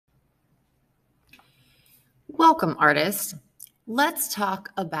Welcome, artists. Let's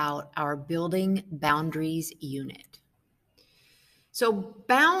talk about our Building Boundaries unit. So,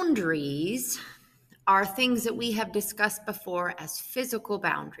 boundaries are things that we have discussed before as physical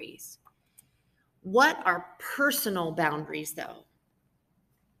boundaries. What are personal boundaries, though?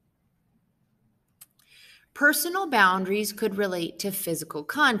 Personal boundaries could relate to physical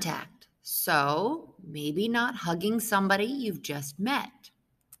contact. So, maybe not hugging somebody you've just met.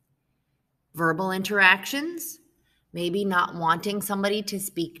 Verbal interactions, maybe not wanting somebody to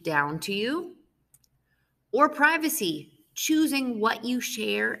speak down to you. Or privacy, choosing what you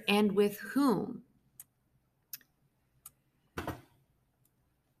share and with whom.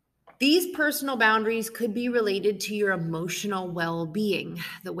 These personal boundaries could be related to your emotional well-being,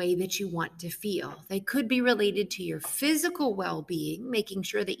 the way that you want to feel. They could be related to your physical well-being, making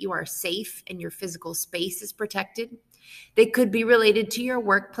sure that you are safe and your physical space is protected. They could be related to your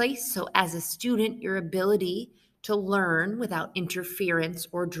workplace. So as a student, your ability to learn without interference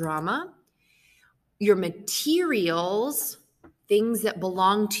or drama. Your materials, things that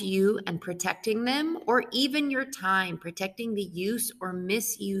belong to you and protecting them, or even your time, protecting the use or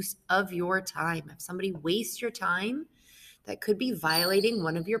misuse of your time. If somebody wastes your time, that could be violating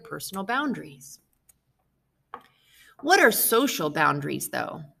one of your personal boundaries. What are social boundaries,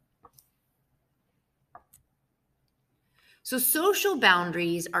 though? So social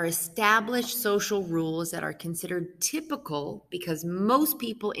boundaries are established social rules that are considered typical because most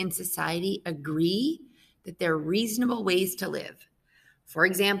people in society agree that they're reasonable ways to live. For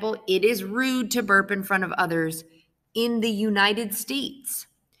example, it is rude to burp in front of others in the United States.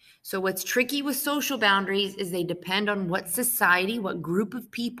 So what's tricky with social boundaries is they depend on what society, what group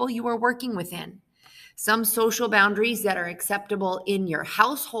of people you are working within. Some social boundaries that are acceptable in your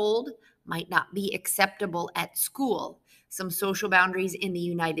household might not be acceptable at school. Some social boundaries in the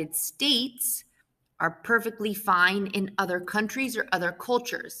United States are perfectly fine in other countries or other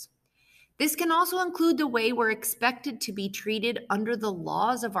cultures. This can also include the way we're expected to be treated under the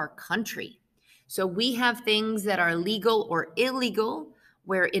laws of our country. So we have things that are legal or illegal,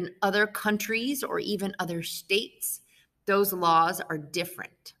 where in other countries or even other states, those laws are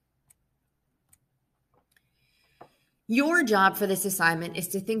different. Your job for this assignment is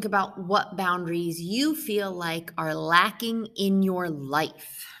to think about what boundaries you feel like are lacking in your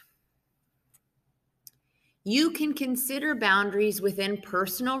life. You can consider boundaries within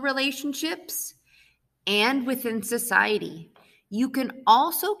personal relationships and within society. You can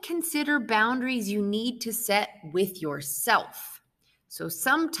also consider boundaries you need to set with yourself. So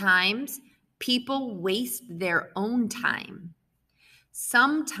sometimes people waste their own time.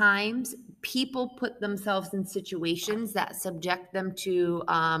 Sometimes people put themselves in situations that subject them to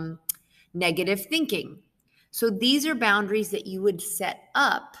negative thinking. So these are boundaries that you would set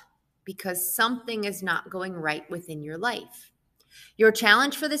up because something is not going right within your life. Your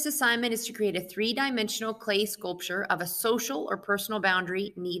challenge for this assignment is to create a 3-dimensional clay sculpture of a social or personal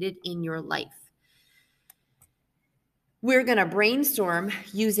boundary needed in your life. We're going to brainstorm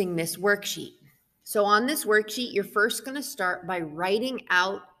using this worksheet. So on this worksheet, you're first going to start by writing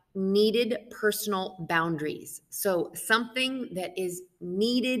out needed personal boundaries. So something that is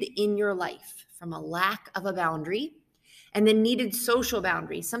needed in your life from a lack of a boundary. And then needed social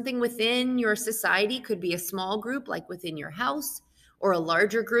boundaries, something within your society, could be a small group like within your house, or a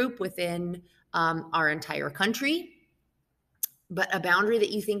larger group within our entire country, but a boundary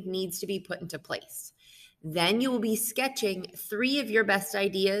that you think needs to be put into place. Then you will be sketching 3 of your best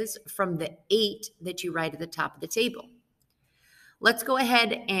ideas from the 8 that you write at the top of the table. Let's go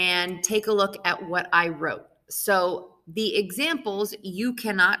ahead and take a look at what I wrote. So the examples you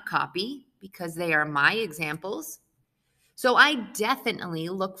cannot copy because they are my examples. So I definitely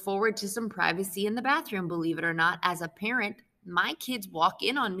look forward to some privacy in the bathroom, believe it or not. As a parent, my kids walk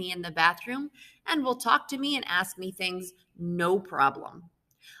in on me in the bathroom and will talk to me and ask me things, no problem.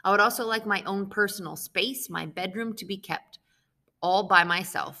 I would also like my own personal space, my bedroom, to be kept all by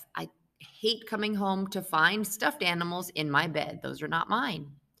myself. I hate coming home to find stuffed animals in my bed. Those are not mine.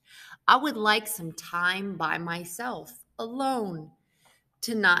 I would like some time by myself, alone,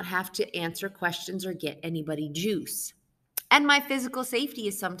 to not have to answer questions or get anybody juice. And my physical safety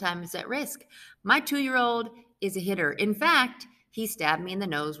is sometimes at risk. My 2-year-old is a hitter. In fact, he stabbed me in the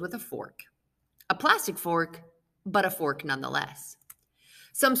nose with a fork. A plastic fork, but a fork nonetheless.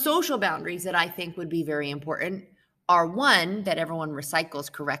 Some social boundaries that I think would be very important are, one, that everyone recycles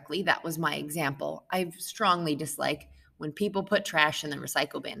correctly. That was my example. I strongly dislike when people put trash in the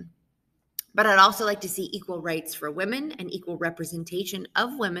recycle bin. But I'd also like to see equal rights for women and equal representation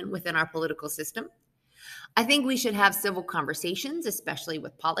of women within our political system. I think we should have civil conversations, especially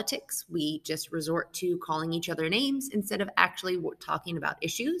with politics. We just resort to calling each other names instead of actually talking about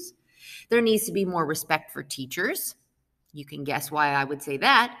issues. There needs to be more respect for teachers. You can guess why I would say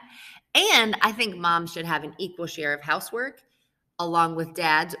that. And I think moms should have an equal share of housework along with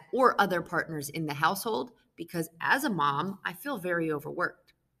dads or other partners in the household, because as a mom, I feel very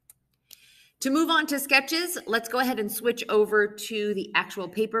overworked. To move on to sketches, let's go ahead and switch over to the actual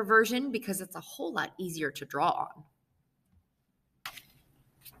paper version because it's a whole lot easier to draw on.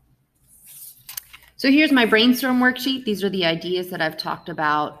 So here's my brainstorm worksheet. These are the ideas that I've talked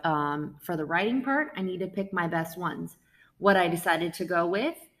about for the writing part. I need to pick my best ones. What I decided to go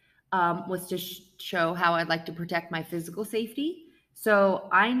with was to show how I'd like to protect my physical safety. So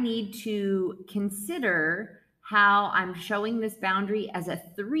I need to consider how I'm showing this boundary as a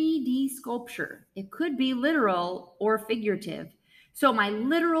 3D sculpture. It could be literal or figurative. So my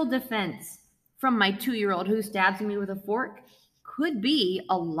literal defense from my 2-year-old who stabs me with a fork could be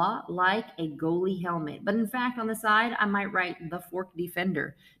a lot like a goalie helmet. But in fact, on the side, I might write the fork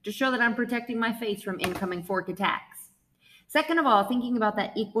defender to show that I'm protecting my face from incoming fork attacks. Second of all, thinking about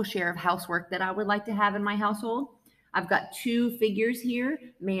that equal share of housework that I would like to have in my household. I've got 2 figures here,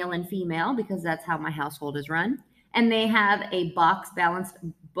 male and female, because that's how my household is run. And they have a box balanced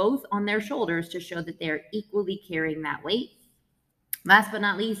both on their shoulders to show that they're equally carrying that weight. Last but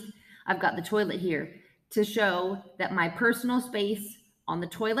not least, I've got the toilet here to show that my personal space on the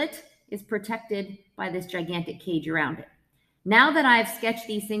toilet is protected by this gigantic cage around it. Now that I've sketched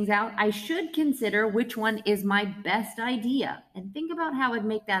these things out, I should consider which one is my best idea and think about how I'd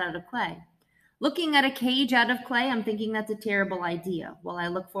make that out of clay. Looking at a cage out of clay, I'm thinking that's a terrible idea. While I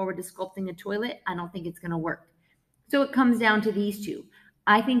look forward to sculpting a toilet, I don't think it's going to work. So it comes down to these two.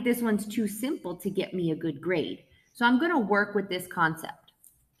 I think this one's too simple to get me a good grade. So I'm going to work with this concept.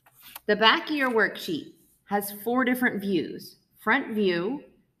 The back of your worksheet has 4 different views: front view,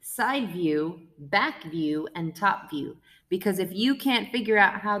 side view, back view, and top view. Because if you can't figure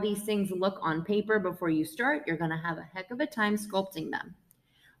out how these things look on paper before you start, you're going to have a heck of a time sculpting them.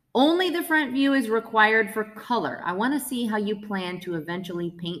 Only the front view is required for color. I want to see how you plan to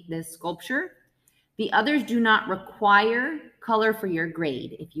eventually paint this sculpture. The others do not require color for your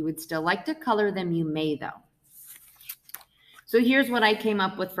grade. If you would still like to color them, you may though. So here's what I came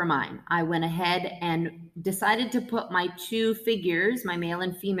up with for mine. I went ahead and decided to put my 2 figures, my male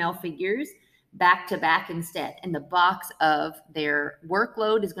and female figures, back to back instead. And the box of their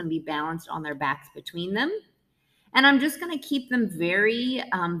workload is going to be balanced on their backs between them. And I'm just going to keep them very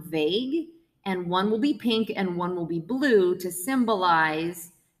vague. And one will be pink and one will be blue to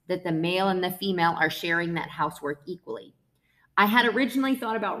symbolize that the male and the female are sharing that housework equally. I had originally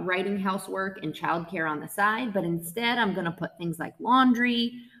thought about writing housework and childcare on the side, but instead I'm going to put things like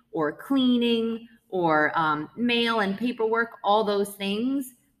laundry or cleaning or mail and paperwork, all those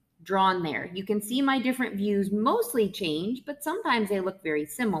things drawn there. You can see my different views mostly change, but sometimes they look very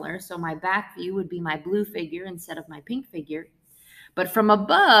similar. So my back view would be my blue figure instead of my pink figure. But from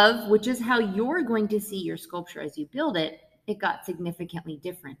above, which is how you're going to see your sculpture as you build it, it got significantly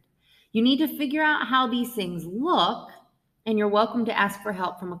different. You need to figure out how these things look, and you're welcome to ask for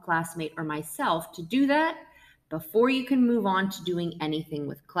help from a classmate or myself to do that before you can move on to doing anything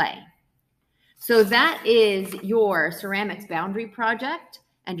with clay. So that is your ceramics boundary project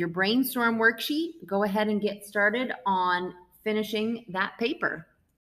and your brainstorm worksheet. Go ahead and get started on finishing that paper.